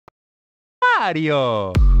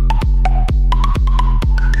Mario!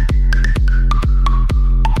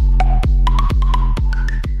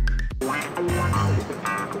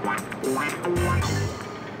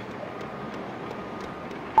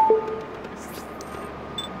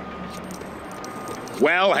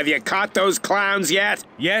 Well, have you caught those clowns yet?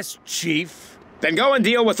 Yes, Chief. Then go and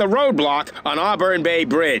deal with the roadblock on Auburn Bay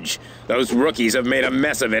Bridge. Those rookies have made a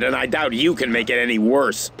mess of it, and I doubt you can make it any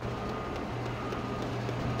worse.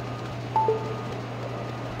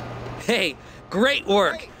 Hey, great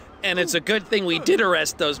work. And it's a good thing we did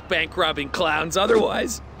arrest those bank-robbing clowns.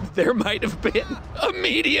 Otherwise, there might have been a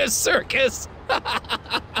media circus.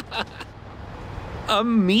 A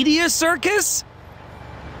media circus?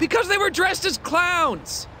 Because they were dressed as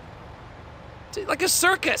clowns. Like a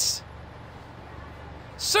circus.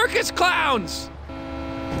 Circus clowns!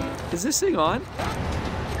 Is this thing on?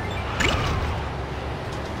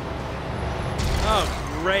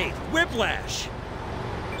 Oh, great. Whiplash.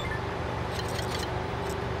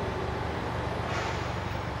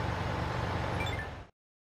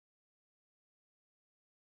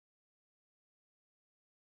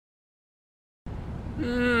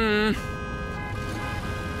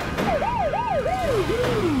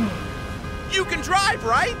 You can drive,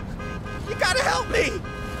 right? You gotta help me!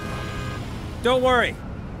 Don't worry.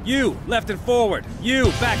 You, left and forward.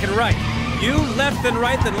 You, back and right. You, left and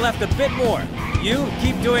right, then left a bit more. You,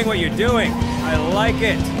 keep doing what you're doing. I like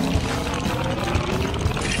it.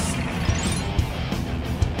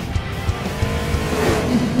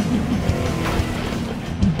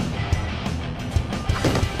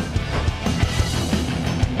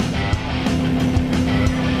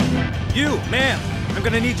 You, ma'am, I'm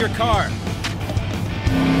gonna need your car.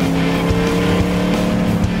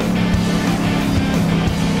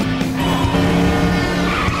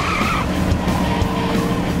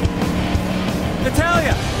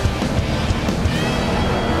 Natalia!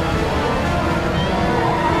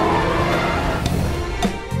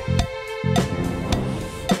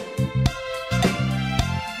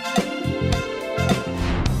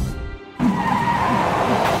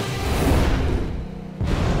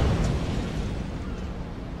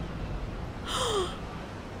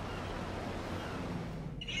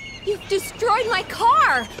 You've destroyed my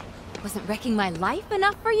car! Wasn't wrecking my life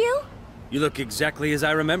enough for you? You look exactly as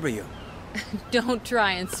I remember you. Don't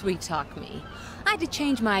try and sweet-talk me. I had to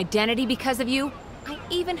change my identity because of you. I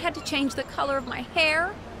even had to change the color of my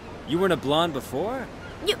hair. You weren't a blonde before?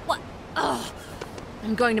 You, what? Ugh.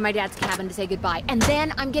 I'm going to my dad's cabin to say goodbye, and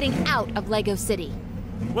then I'm getting out of Lego City.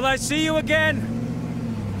 Will I see you again?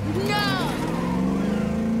 No!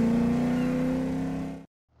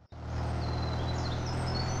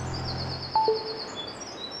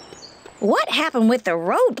 What happened with the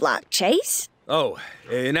roadblock, Chase? Oh,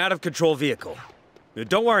 an out-of-control vehicle.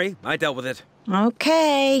 Don't worry, I dealt with it.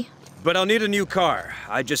 Okay. But I'll need a new car.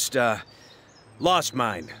 I just, lost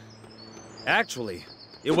mine. Actually,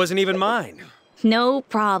 it wasn't even mine. No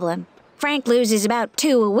problem. Frank loses about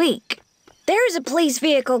 2 a week. There's a police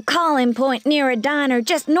vehicle calling point near a diner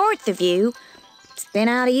just north of you. It's been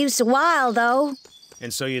out of use a while, though.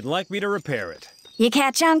 And so you'd like me to repair it? You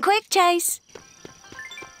catch on quick, Chase.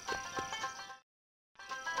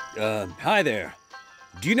 Hi there.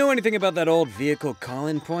 Do you know anything about that old vehicle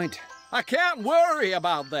call-in point? I can't worry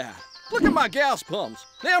about that. Look at my gas pumps.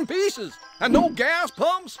 They're in pieces. And no gas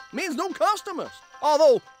pumps means no customers.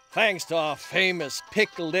 Although, thanks to our famous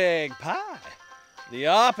pickled egg pie, the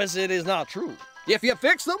opposite is not true. If you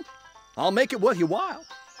fix them, I'll make it worth your while.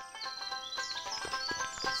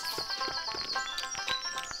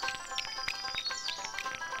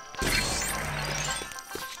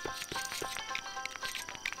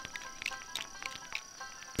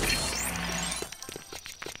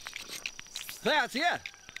 That's it.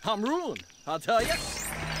 I'm ruined, I'll tell you.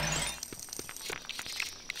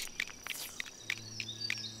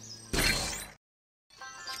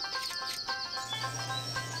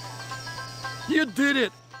 You did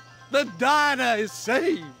it. The diner is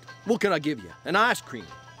saved. What can I give you? An ice cream,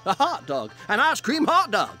 a hot dog, an ice cream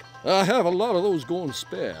hot dog. I have a lot of those going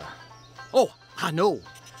spare. Oh, I know.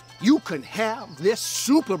 You can have this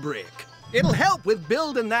super brick. It'll help with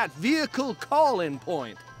building that vehicle call-in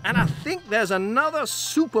point. And I think there's another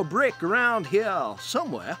super brick around here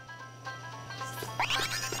somewhere.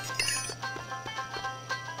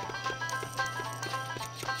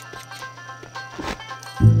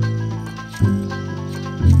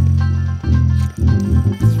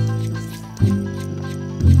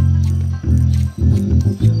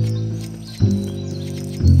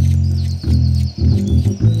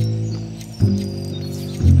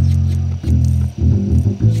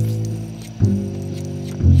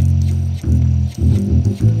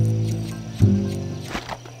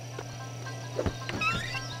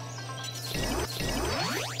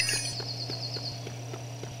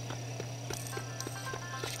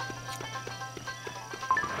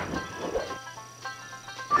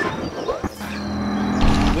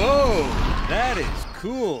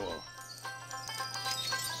 Cool.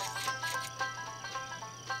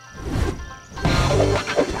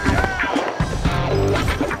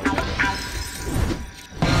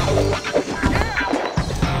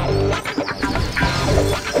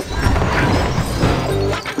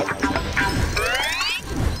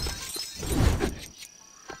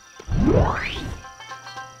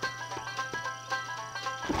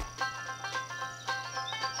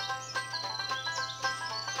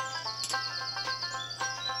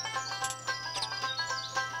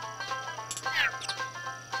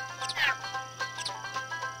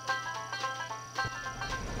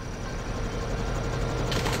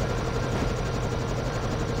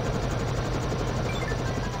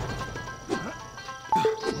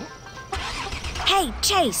 Hey,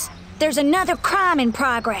 Chase, there's another crime in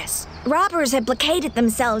progress. Robbers have blockaded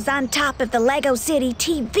themselves on top of the Lego City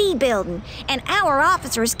TV building, and our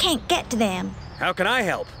officers can't get to them. How can I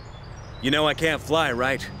help? You know I can't fly,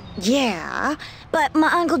 right? Yeah, but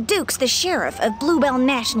my Uncle Duke's the sheriff of Bluebell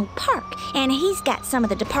National Park, and he's got some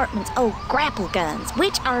of the department's old grapple guns,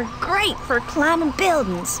 which are great for climbing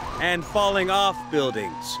buildings. And falling off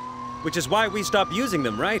buildings. Which is why we stopped using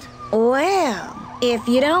them, right? Well, if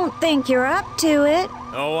you don't think you're up to it...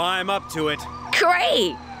 Oh, I'm up to it.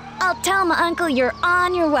 Great! I'll tell my uncle you're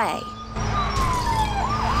on your way.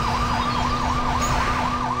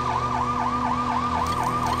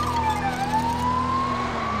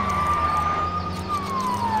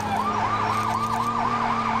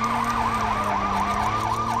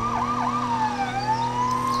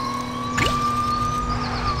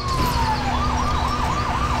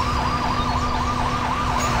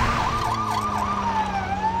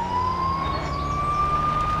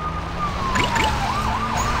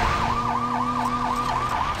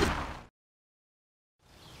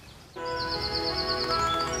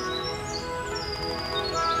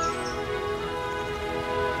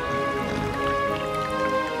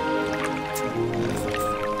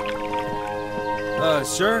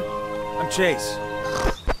 Sir? I'm Chase.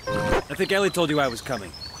 I think Ellie told you I was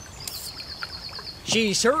coming.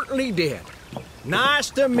 She certainly did.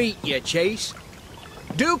 Nice to meet you, Chase.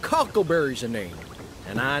 Duke Huckleberry's a name,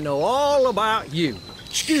 and I know all about you.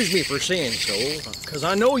 Excuse me for saying so, because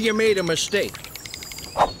I know you made a mistake.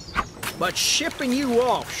 But shipping you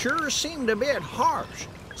off sure seemed a bit harsh,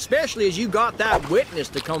 especially as you got that witness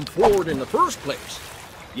to come forward in the first place.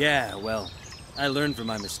 Yeah, well, I learned from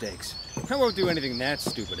my mistakes. I won't do anything that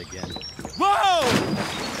stupid again. Whoa!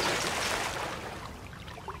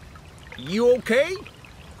 You okay?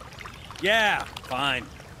 Yeah, fine.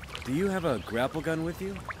 Do you have a grapple gun with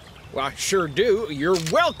you? Well, I sure do. You're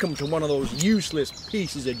welcome to one of those useless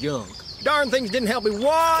pieces of junk. Darn things didn't help me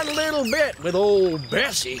one little bit with old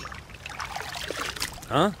Bessie.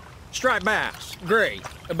 Huh? Striped bass, gray,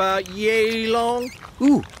 about yay long.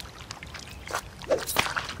 Ooh.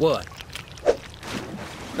 What?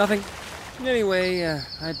 Nothing. Anyway,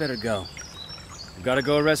 I'd better go. I've gotta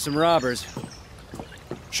go arrest some robbers.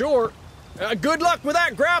 Sure. Good luck with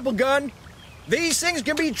that grapple gun. These things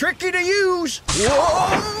can be tricky to use.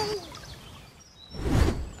 Whoa!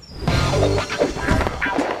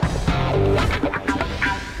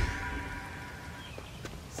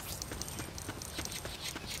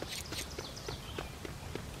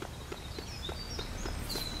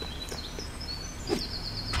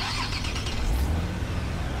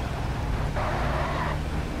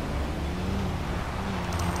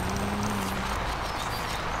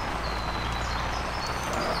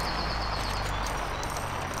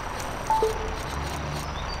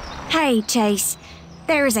 Hey, Chase,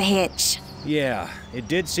 there's a hitch. Yeah, it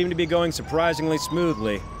did seem to be going surprisingly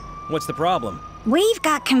smoothly. What's the problem? We've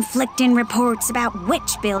got conflicting reports about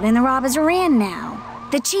which building the robbers are in now.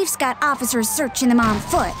 The chief's got officers searching them on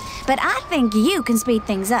foot, but I think you can speed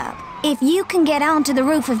things up. If you can get onto the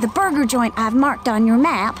roof of the burger joint I've marked on your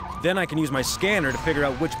map... Then I can use my scanner to figure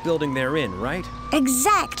out which building they're in, right?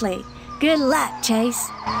 Exactly. Good luck, Chase.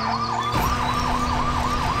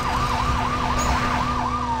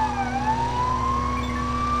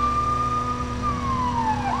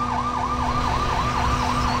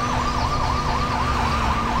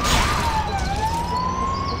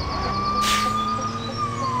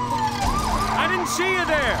 See you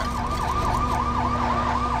there!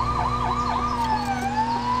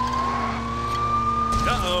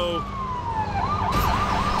 Uh-oh.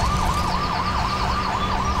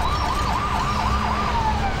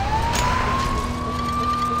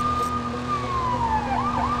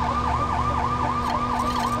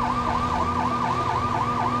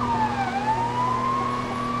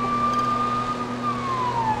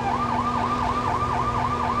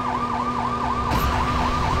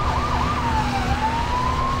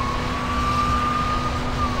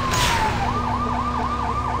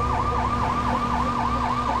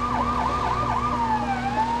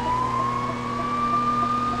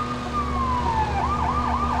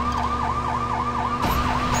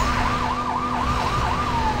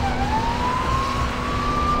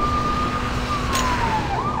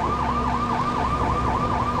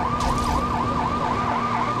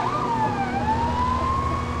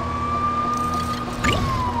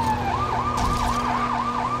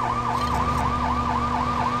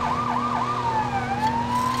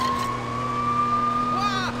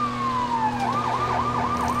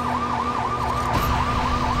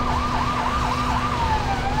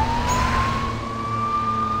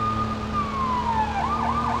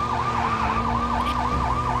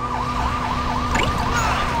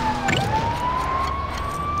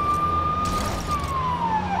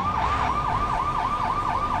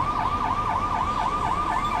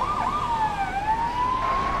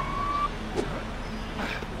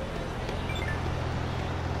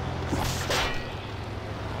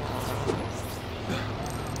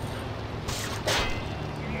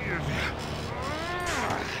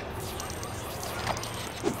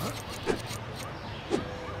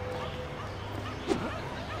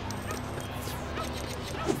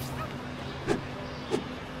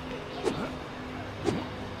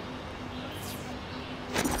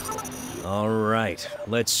 All right,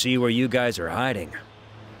 let's see where you guys are hiding.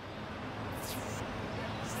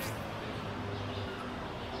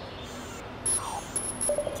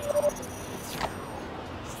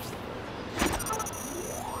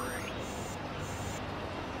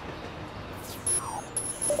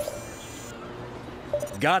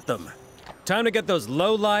 Got them. Time to get those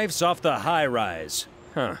lowlifes off the high-rise.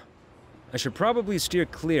 Huh. I should probably steer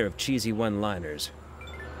clear of cheesy one-liners.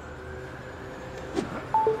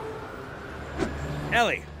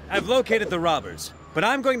 Ellie, I've located the robbers, but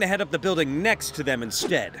I'm going to head up the building next to them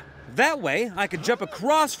instead. That way, I can jump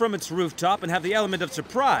across from its rooftop and have the element of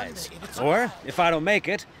surprise. Or, if I don't make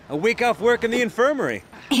it, a week off work in the infirmary.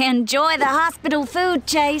 Enjoy the hospital food,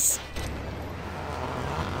 Chase.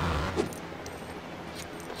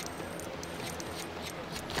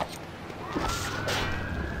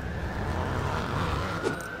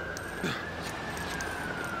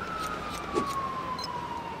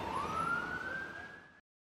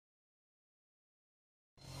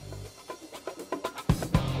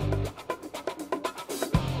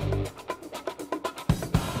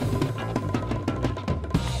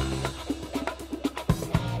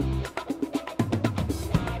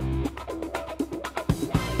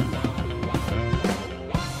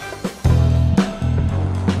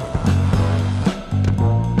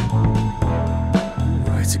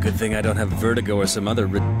 It's a good thing I don't have vertigo or some other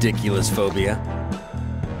ridiculous phobia.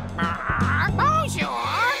 Bonjour!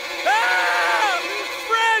 Ah!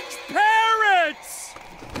 French parrots!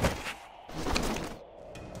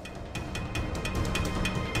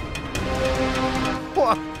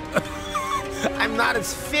 I'm not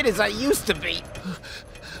as fit as I used to be.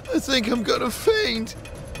 I think I'm gonna faint.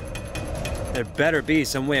 There better be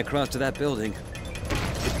some way across to that building.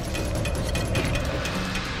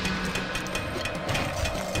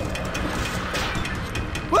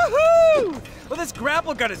 Woohoo! Well, this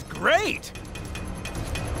grapple gun is great!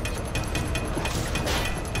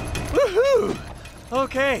 Woohoo!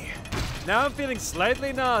 Okay, now I'm feeling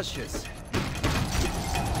slightly nauseous.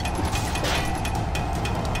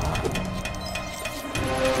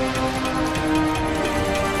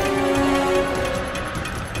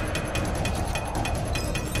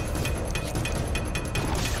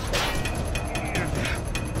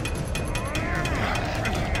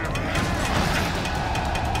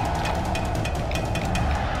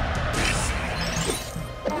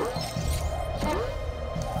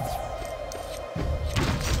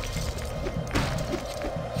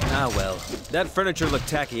 Ah well, that furniture looked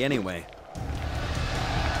tacky anyway.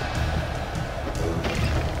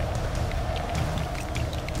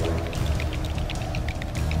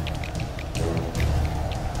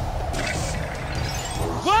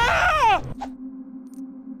 Wah!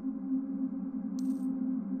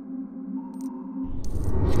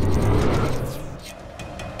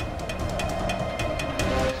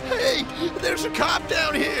 Hey, there's a cop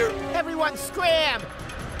down here. Everyone scram!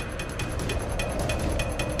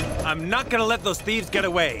 I'm not gonna let those thieves get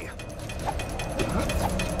away.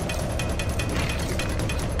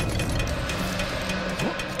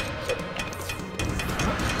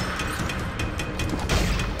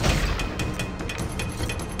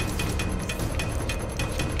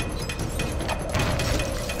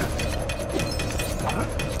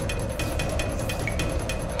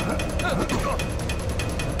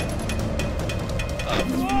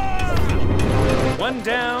 One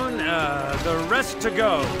down, the rest to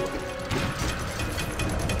go.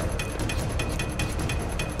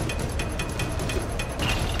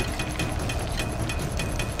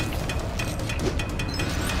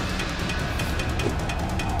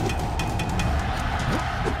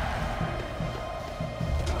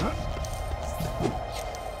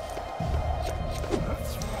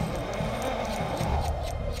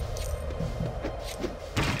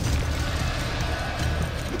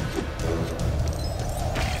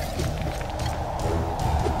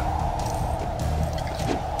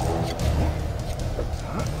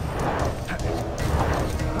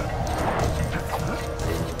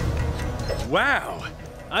 Wow,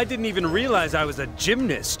 I didn't even realize I was a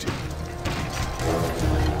gymnast.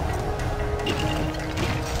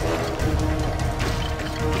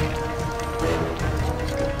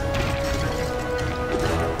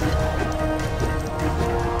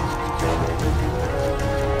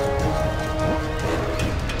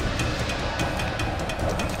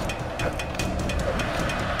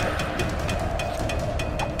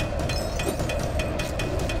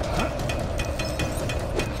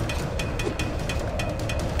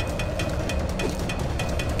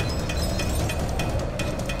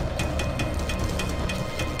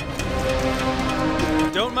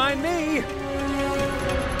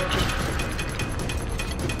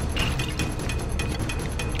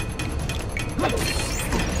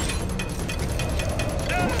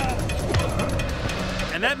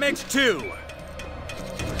 makes 2.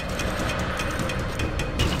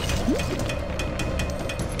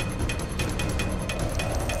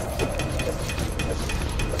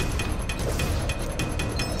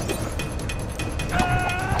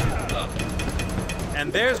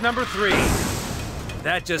 And there's number 3.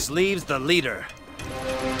 That just leaves the leader.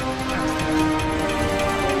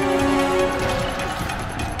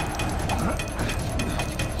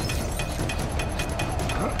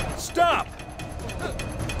 Stop!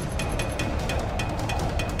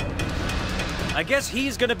 I guess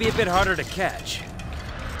he's gonna be a bit harder to catch.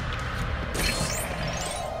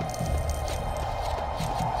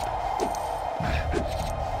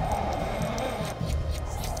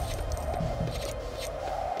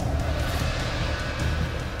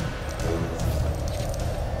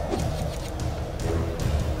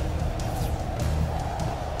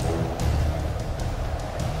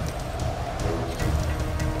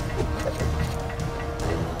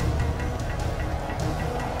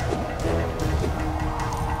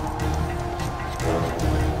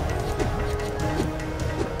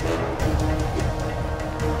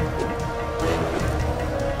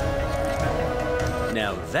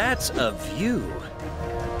 Now that's a view.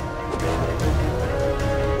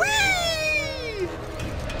 Whee!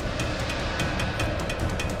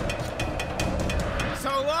 So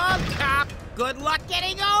long, cop. Good luck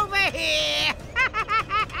getting over here.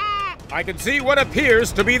 I can see what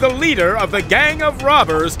appears to be the leader of the gang of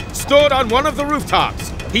robbers stood on one of the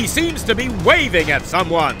rooftops. He seems to be waving at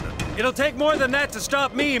someone. It'll take more than that to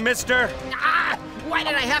stop me, mister. Why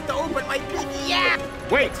did I have to open my big yap?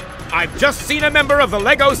 Wait, I've just seen a member of the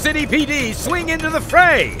Lego City PD swing into the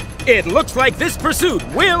fray. It looks like this pursuit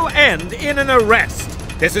will end in an arrest.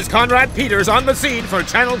 This is Conrad Peters on the scene for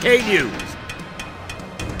Channel K News.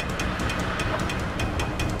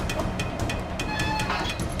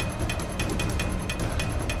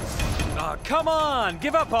 Oh, come on,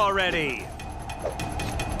 give up already.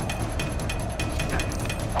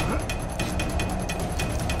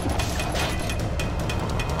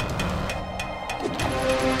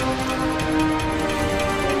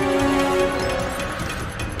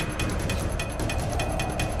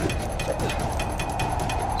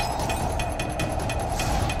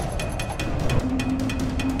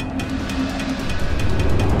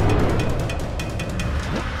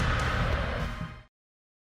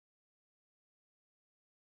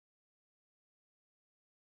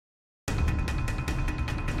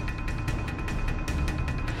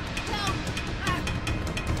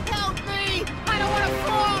 Help me! I don't want to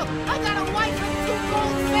fall! I got a wife and 2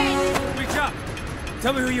 goldfish! Reach up.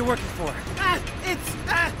 Tell me who you're working for. It's,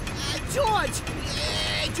 George!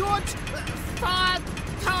 George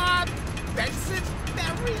Tom Benson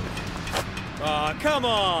Berry? Aw, come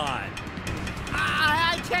on.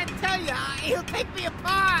 I can't tell you. He'll take me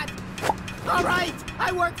apart. All right,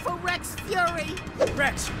 I work for Rex Fury.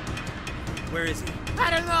 Rex, where is he? I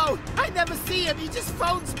don't know. I never see him. He just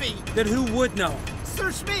phones me. Then who would know?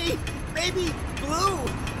 Search me. Maybe Blue.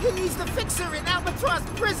 He's the fixer in Albatross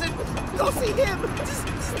prison. Go see him. Just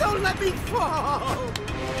don't let me fall.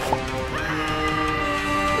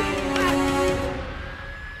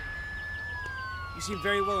 You seem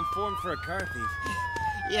very well informed for a car thief.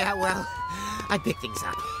 Yeah, well, I pick things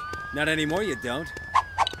up. Not anymore, you don't.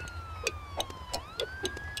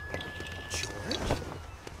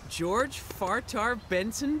 George Fartar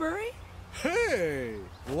Bensonbury? Hey,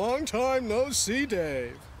 long time no see,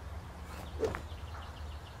 Dave.